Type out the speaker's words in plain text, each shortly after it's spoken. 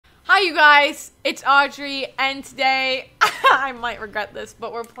Hi you guys, it's Audrey, and today, I might regret this,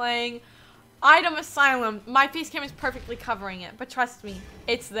 but we're playing Item Asylum. My face cam is perfectly covering it, but trust me,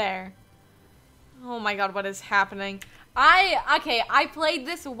 it's there. Oh my god, what is happening? I played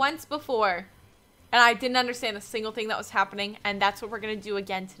this once before, and I didn't understand a single thing that was happening, and that's what we're gonna do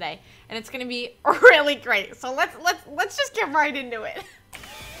again today. And it's gonna be really great, so let's just get right into it.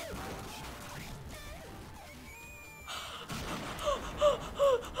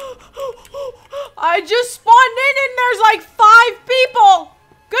 I just spawned in and there's like 5 people.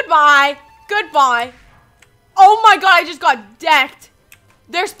 Goodbye. Goodbye. Oh my god, I just got decked.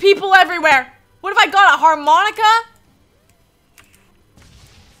 There's people everywhere. What if I got a harmonica?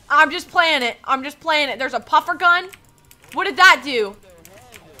 I'm just playing it. I'm just playing it. There's a puffer gun. What did that do?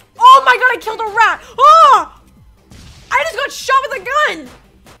 Oh my god, I killed a rat. Oh! I just got shot with a gun.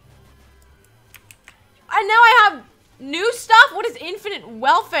 And now I have new stuff? What is infinite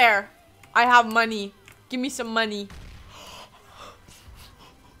welfare? I have money. Give me some money.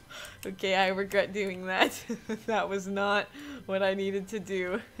 Okay, I regret doing that. That was not what I needed to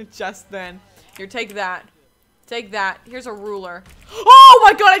do just then. Here, take that. Take that. Here's a ruler. Oh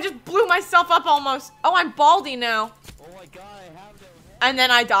my god, I just blew myself up almost. Oh, I'm baldy now. Oh my god, I have that. And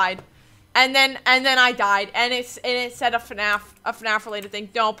then I died. And then I died. And it said a FNAF related thing.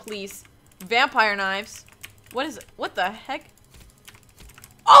 No, please. Vampire knives. What is it? What the heck?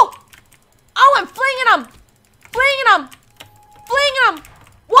 Oh! Oh, I'm flinging them! Flinging them! Flinging them!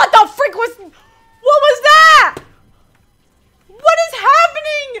 What the frick was... What was that? What is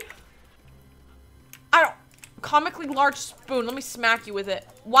happening? I don't... Comically large spoon. Let me smack you with it.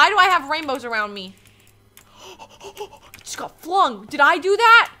 Why do I have rainbows around me? It just got flung. Did I do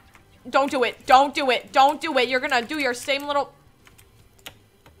that? Don't do it. Don't do it. Don't do it. You're gonna do your same little...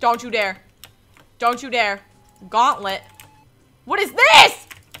 Don't you dare. Don't you dare. Gauntlet. What is this?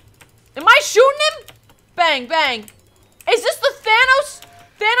 Am I shooting him? Bang, bang. Is this the Thanos,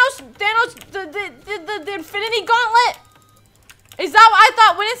 the Infinity Gauntlet? Is that what I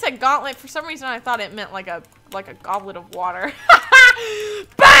thought when it said gauntlet? For some reason, I thought it meant like a goblet of water.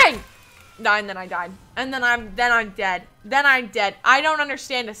 Bang! No, and then I died. And then I'm dead. Then I'm dead. I don't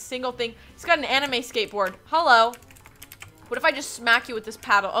understand a single thing. It's got an anime skateboard. Hello. What if I just smack you with this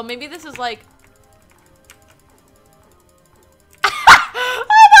paddle? Oh, maybe this is like... Oh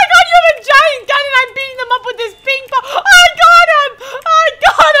my god, you have a giant gun and I'm beating them up with this ping pong. I got him! I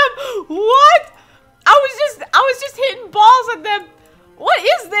got him! What? I was just hitting balls at them. What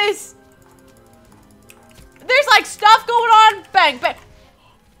is this? There's like stuff going on. Bang, bang.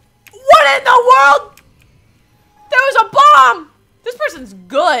 What in the world? There was a bomb. This person's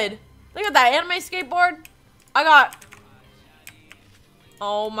good. Look at that anime skateboard. I got...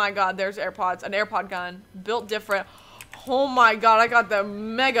 Oh my god, there's AirPods. An AirPod gun. Built different. Oh my god, I got the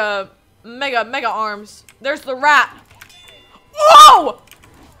mega arms. There's the rat. Oh!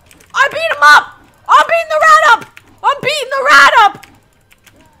 I beat him up! I'm beating the rat up! I'm beating the rat up!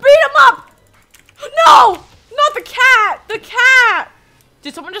 Beat him up! No! Not the cat! The cat!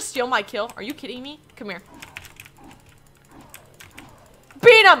 Did someone just steal my kill? Are you kidding me? Come here.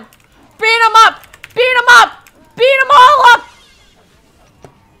 Beat him! Beat him up! Beat him up! Beat them all up!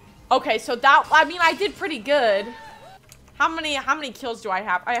 Okay, so that, I mean, I did pretty good. How many kills do I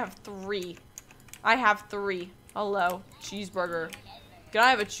have? I have 3. I have 3. Hello. Cheeseburger. Can I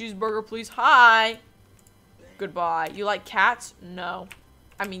have a cheeseburger, please? Hi. Goodbye. You like cats? No.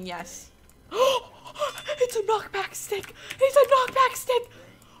 I mean, yes. It's a knockback stick. It's a knockback stick.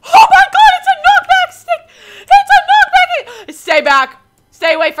 Oh my god, it's a knockback stick. It's a knockback. Stay back.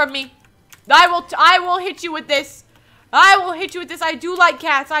 Stay away from me. I will hit you with this. I will hit you with this. I do like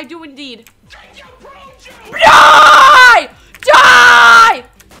cats. I do indeed. Die! Die!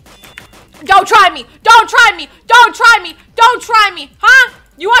 Don't try me! Don't try me! Don't try me! Don't try me! Huh?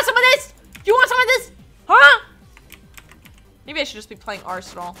 You want some of this? You want some of this? Huh? Maybe I should just be playing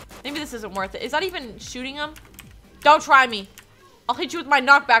Arsenal. Maybe this isn't worth it. Is that even shooting him? Don't try me. I'll hit you with my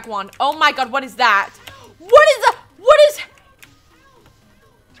knockback wand. Oh my god, what is that? What is that? What is...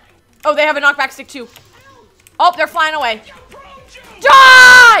 Oh, they have a knockback stick too. Oh, they're flying away.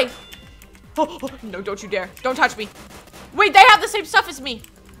 Die! Oh, oh, no, don't you dare. Don't touch me. Wait, they have the same stuff as me.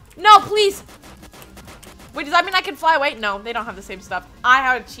 No, please. Wait, does that mean I can fly away? No, they don't have the same stuff. I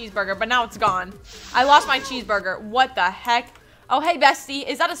had a cheeseburger, but now it's gone. I lost my cheeseburger. What the heck? Oh, hey, bestie.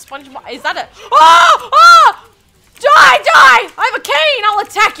 Is that a SpongeBob? Is that a... Oh! Oh! Die! Die! I have a cane. I'll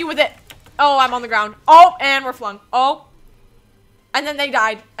attack you with it. Oh, I'm on the ground. Oh, and we're flung. Oh. And then they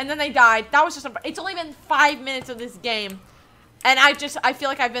died. And then they died. That was just a... It's only been 5 minutes of this game. And I feel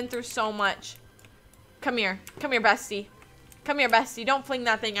like I've been through so much. Come here. Come here, bestie. Come here, bestie. Don't fling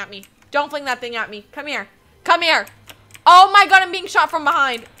that thing at me. Don't fling that thing at me. Come here. Come here. Oh my god, I'm being shot from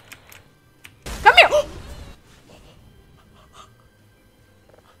behind. Come here.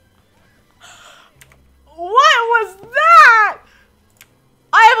 What was that?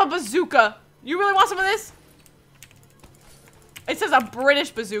 I have a bazooka. You really want some of this? It says a British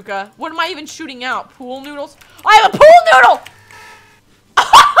bazooka. What am I even shooting out? Pool noodles? I have a pool noodle!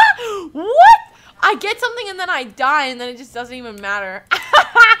 What? I get something and then I die and then it just doesn't even matter.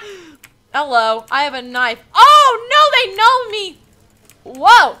 Hello, I have a knife. Oh, no, they know me.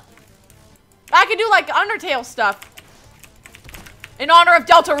 Whoa. I can do like Undertale stuff. In honor of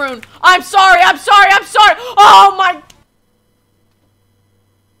Deltarune. I'm sorry, I'm sorry, I'm sorry. Oh my.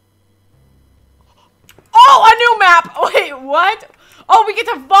 Oh, a new map. Wait, what? Oh, we get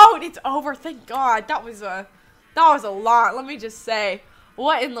to vote. It's over. Thank God. That was a lot. Let me just say.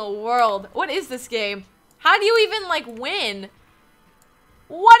 What in the world? What is this game? How do you even like win?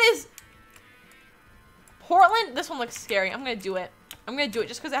 What is Portland? This one looks scary. I'm gonna do it. I'm gonna do it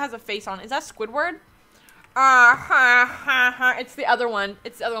just because it has a face on it. Is that Squidward? It's the other one.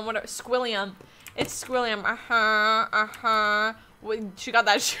 It's the other one. What? Squilliam. It's Squilliam. She got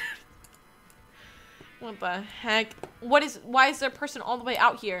that shirt. What the heck? Why is there a person all the way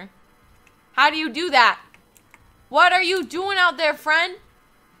out here? How do you do that? What are you doing out there, friend?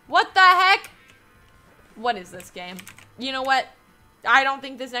 What the heck? What is this game? You know what? I don't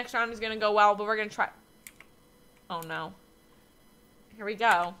think this next round is gonna go well, but we're gonna try. Oh no. Here we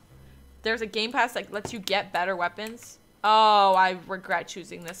go. There's a game pass that lets you get better weapons. Oh, I regret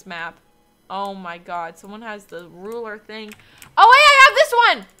choosing this map. Oh my god. Someone has the ruler thing. Oh wait, I have this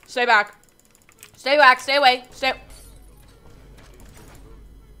one! Stay back. Stay back, stay away, stay.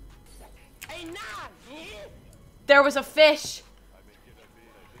 There was a fish.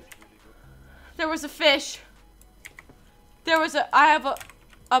 There was a fish. I have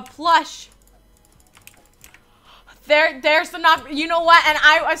a plush. There's the knock. You know what? And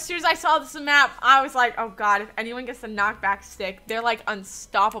as soon as I saw this map, I was like, oh god, if anyone gets the knockback stick, they're like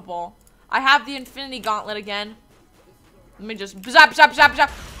unstoppable. I have the infinity gauntlet again. Let me just zap, zap, zap,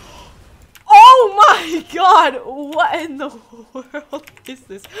 zap. Oh my god! What in the world is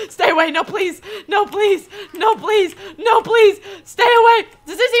this? Stay away! No, please! No, please! No, please! No, please! Stay away!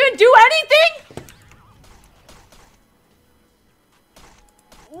 Does this even do anything?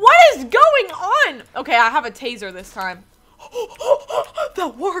 What is going on? Okay, I have a taser this time.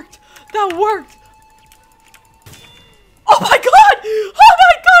 That worked! That worked! Oh my god! Oh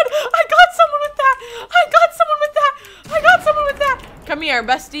my god! I got someone with that! I got someone with that! I got someone with that! Come here,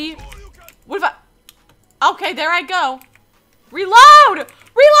 bestie. What if I... Okay, there I go. Reload!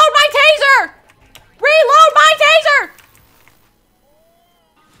 Reload my taser! Reload my taser!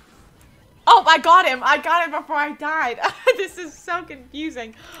 Oh, I got him. I got him before I died. This is so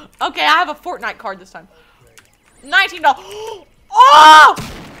confusing. Okay, I have a Fortnite card this time. $19. Oh!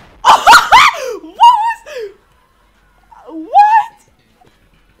 What was... What?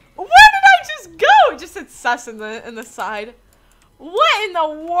 Where did I just go? It just said sus in the side. What in the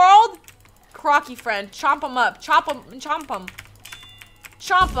world? Crocky friend, chomp him up. Chomp him. Chomp him.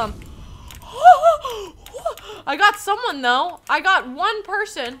 Chomp him. I got someone though. I got one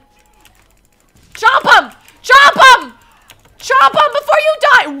person. Chomp him! Chomp him! Chomp him before you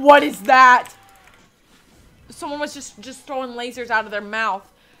die! What is that? Someone was just throwing lasers out of their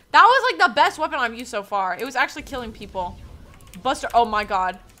mouth. That was like the best weapon I've used so far. It was actually killing people. Buster, oh my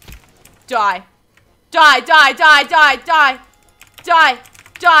god. Die. Die, die, die, die, die. Die,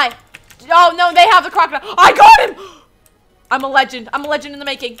 die. Oh no, they have the crocodile. I got him! I'm a legend. I'm a legend in the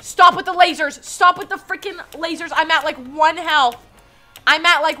making. Stop with the lasers. Stop with the freaking lasers. I'm at like 1 health. I'm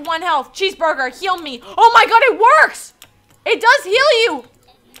at like 1 health. Cheeseburger, heal me. Oh my god, it works! It does heal you!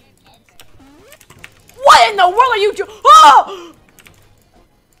 What in the world are you doing? Oh!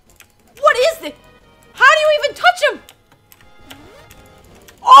 What is this? How do you even touch him?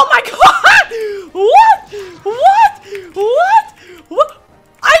 Oh my god! What? What? What? What?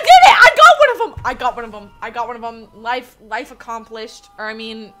 I did it! I got one of them! I got one of them. I got one of them. Life accomplished. Or I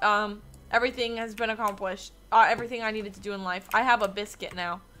mean, everything has been accomplished. Everything I needed to do in life. I have a biscuit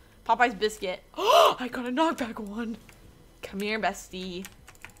now. Popeye's biscuit. Oh, I got a knockback one. Come here, bestie.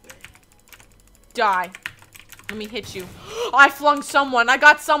 Die. Let me hit you. I flung someone. I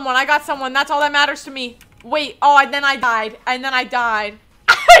got someone. I got someone. That's all that matters to me. Wait. Oh, and then I died. And then I died.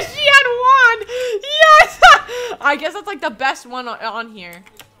 She had won. Yes. I guess that's like the best one on here.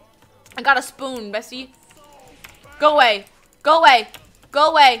 I got a spoon, bestie. Go away. Go away.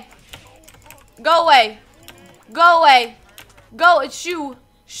 Go away. Go away. Go away. Go. Shoo.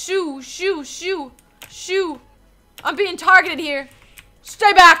 Shoo. Shoo. Shoo. Shoo. I'm being targeted here.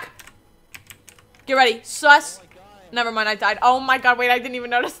 Stay back. Get ready. Sus. Never mind, I died. Oh my god, wait, I didn't even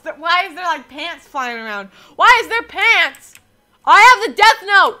notice that. Why is there like pants flying around? Why is there pants? I have the death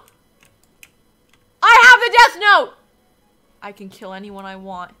note. I have the death note. I can kill anyone I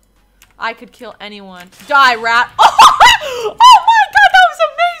want. I could kill anyone. Die, rat. Oh my god, that was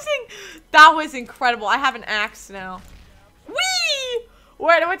amazing. That was incredible. I have an axe now. Whee!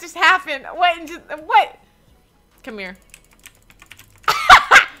 What just happened? What? Come here.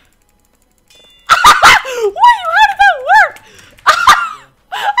 Wait, how did that work? I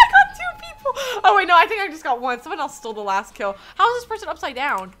got 2 people. Oh wait, no, I think I just got 1. Someone else stole the last kill. How is this person upside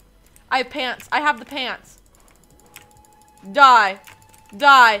down? I have pants. I have the pants. Die.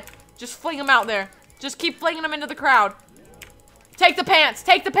 Die. Just fling them out there. Just keep flinging them into the crowd. Take the pants.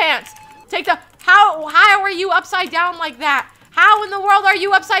 Take the pants. Take the... How are you upside down like that? How in the world are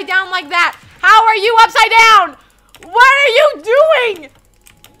you upside down like that? How are you upside down? What are you doing?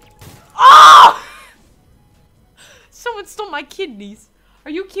 Oh! Someone stole my kidneys. Are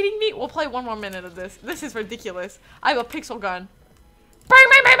you kidding me? We'll play 1 more minute of this. This is ridiculous. I have a pixel gun. Bang,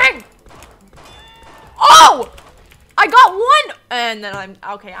 bang, bang, bang! Oh! I got 1! And then I'm...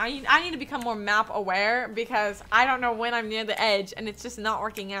 Okay, I need to become more map aware because I don't know when I'm near the edge and it's just not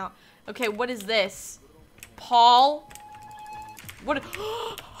working out. Okay, what is this? Paul? What? Never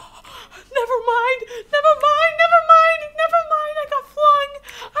mind. Never mind. Never mind. Never mind. I got flung.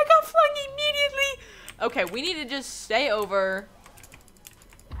 I got flung immediately. Okay, we need to just stay over.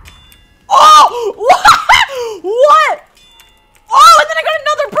 Oh! What? What? Oh, and then I got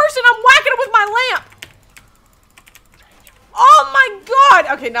another person. I'm whacking him with my lamp. Oh my god.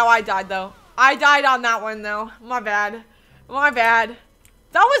 Okay, no, I died though. I died on that one though. My bad. My bad.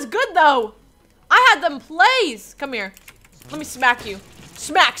 That was good though. I had them plays. Come here. Let me smack you.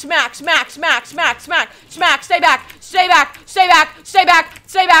 Smack, smack, smack, smack, smack, smack, smack. Stay back. Stay back. Stay back. Stay back.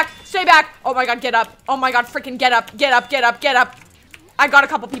 Stay back. Stay back. Oh my god, get up. Oh my god, freaking get up. Get up, get up, get up. I got a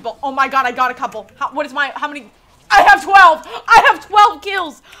couple people. Oh my god, I got a couple. How many? I have 12. I have 12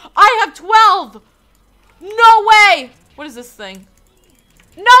 kills. I have 12. No way. What is this thing?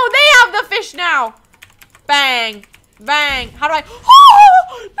 No, they have the fish now. Bang. Bang. How do I?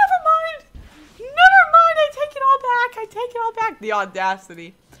 Oh, never mind. Never mind. I take it all back. I take it all back. The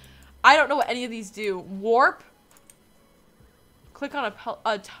audacity. I don't know what any of these do. Warp. Click on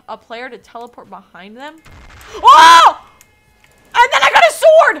a player to teleport behind them. Oh! And then I got a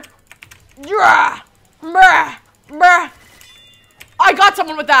sword. Yeah. Bruh. Bruh. I got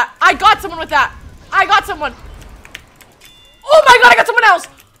someone with that. I got someone with that. I got someone. Oh my god, I got someone else.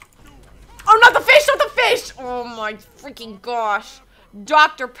 Oh, not the fish, not the fish. Oh my freaking gosh.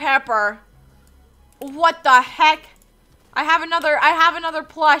 Dr. Pepper. What the heck? I have another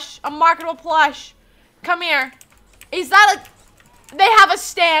plush. A marketable plush. Come here. Is that a... They have a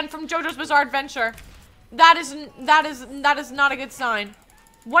stand from JoJo's Bizarre Adventure. That is not a good sign.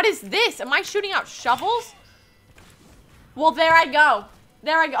 What is this? Am I shooting out shovels? Well, there I go.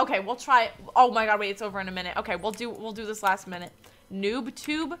 There I go. Okay, we'll try it. Oh my god, wait, it's over in a minute. Okay, we'll do this last minute. Noob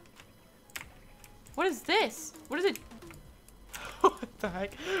tube. What is this? What is it? What the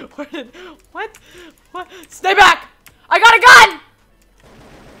heck? What? Stay back! I got a gun!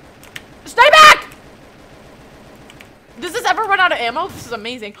 Stay back! Does this ever run out of ammo? This is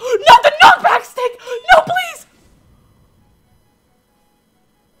amazing. Not the knockback stick! No, please!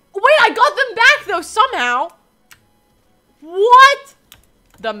 Wait, I got them back though, somehow. What?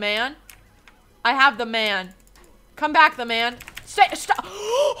 The man? I have the man. Come back, the man. Stop.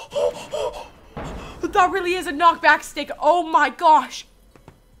 That really is a knockback stick. Oh my gosh.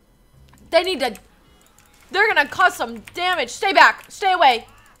 They need to... They're gonna cause some damage. Stay back. Stay away.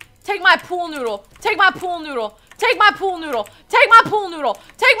 Take my pool noodle. Take my pool noodle. Take my pool noodle. Take my pool noodle.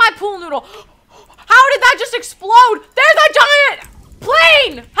 Take my pool noodle. How did that just explode? There's a giant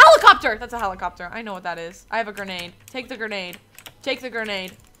plane! Helicopter! That's a helicopter. I know what that is. I have a grenade. Take the grenade. Take the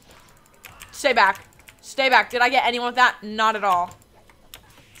grenade. Stay back. Stay back. Did I get anyone with that? Not at all.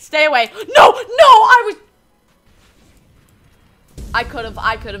 Stay away. No! No! I could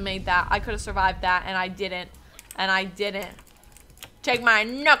have made that. I could have survived that, and I didn't. And I didn't. Take my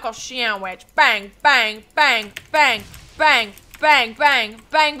knuckle sandwich. Bang, bang, bang, bang, bang, bang, bang,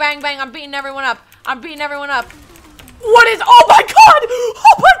 bang, bang, bang. I'm beating everyone up. I'm beating everyone up. What is... Oh my god!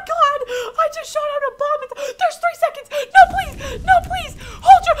 Oh my god! I just shot out a bomb. There's 3 seconds. No, please. No, please.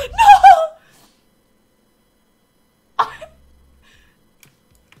 Hold your... No!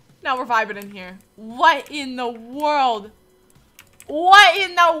 Now we're vibing in here. What in the world? What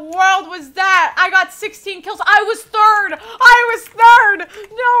in the world was that? I got 16 kills. I was third. I was third.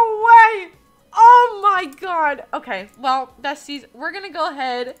 No way. Oh my god. Okay, well, besties, we're gonna go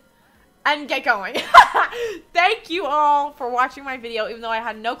ahead and get going. Thank you all for watching my video, even though I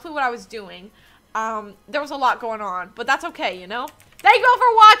had no clue what I was doing. There was a lot going on, but that's okay, you know? Thank you all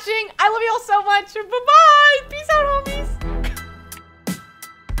for watching. I love you all so much. Bye-bye.